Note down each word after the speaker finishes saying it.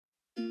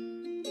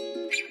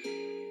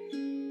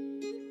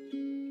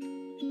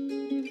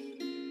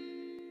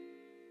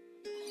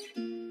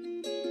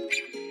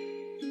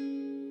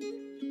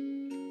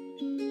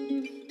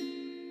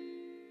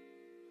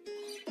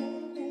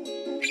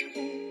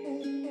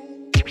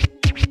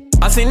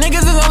see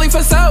niggas is only for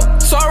sale,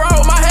 so I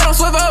roll with my head on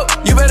swivel.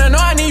 You better know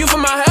I need you for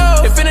my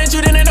help. If it ain't you,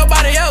 then ain't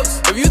nobody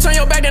else. If you turn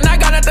your back, then I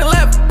got nothing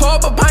left. Pour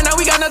up a pint, now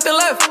we got nothing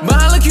left.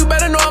 Behind look, you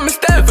better know I'm a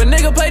step. If a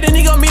nigga play, then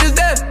he gon' meet his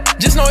death.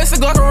 Just know it's a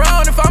Glock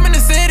around if I'm in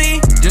the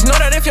city. Just know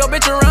that if your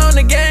bitch around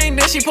the gang,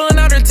 then she pulling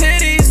out her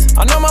titties.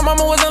 I know my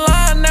mama wasn't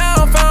lying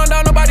now, found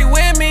out nobody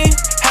with me.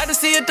 Had to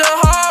see it the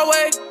hard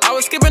way. I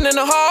was skipping in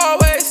the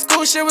hallway.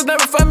 School shit was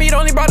never for me, it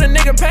only brought a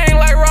nigga pain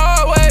like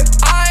Broadway.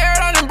 I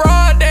aired out in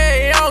broad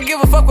day, I don't give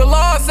a fuck what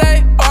law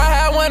say. Or I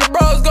had one of the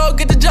bros go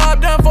get the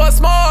job done for a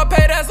small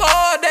pay, that's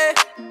all day.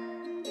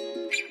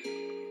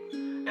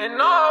 And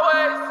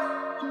always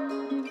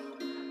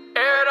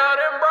aired out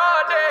in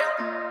broad day.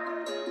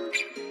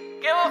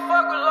 Give a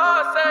fuck what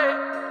law say.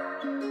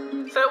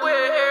 Say we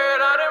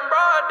aired out in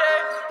broad day.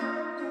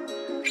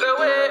 Say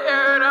we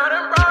aired out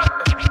in broad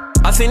day.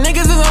 I see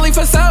niggas is only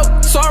for sale,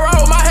 so I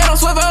roll with my head on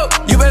swivel.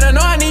 You better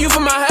know I need you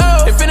for my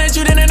help. If it ain't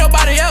you, then ain't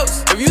nobody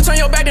else. If you turn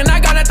your back, then I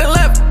got nothing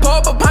left.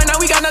 Pour up a pint, now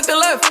we got nothing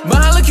left.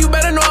 Behind look, you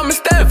better know I'm a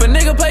step. If a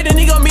nigga play, then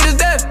he gon' meet his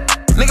death.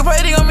 Nigga play,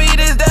 he gon' meet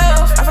his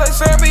death. I feel like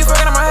therapy,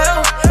 fucking on my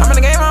health. I'm in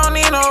the game, I don't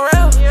need no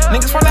real.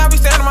 Niggas front out, be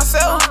standing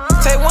myself.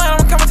 Take one,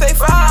 I'ma come and take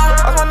five.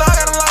 Lost my dog,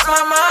 I done lost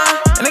my mind.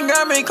 And they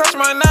got me clutch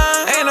my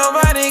nine. Ain't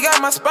nobody got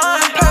my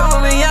spine. Play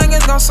with me,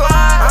 youngins gon' slide.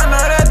 I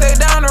know that they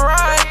down to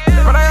ride,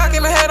 but I gotta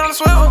keep my head on the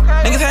swivel.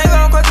 Niggas hands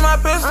on, clutching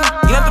my pistol.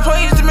 You have to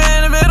play, you just the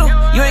man in the middle.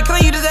 You ain't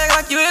clean, you just act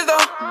like you is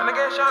though. And I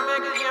get shot, man,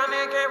 cause young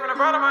nigga came from the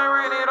bottom, I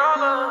ran it all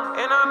up.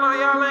 And I know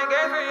y'all ain't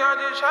gay, so y'all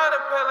just try to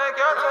play like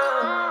y'all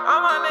tough. All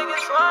my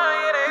niggas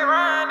slime, yeah, they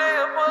ride,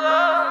 they'll pull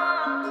up.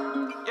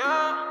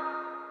 Yeah.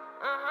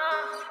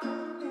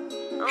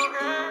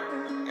 Okay.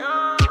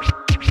 Yeah.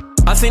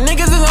 I see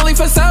niggas is only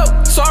for sale,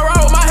 so I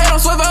roll with my head on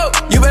swivel.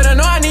 You better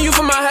know I need you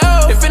for my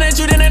help. If it ain't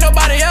you, then ain't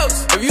nobody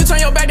else. If you turn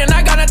your back, then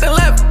I got nothing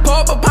left. Pour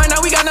up a pint,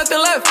 now we got nothing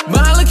left.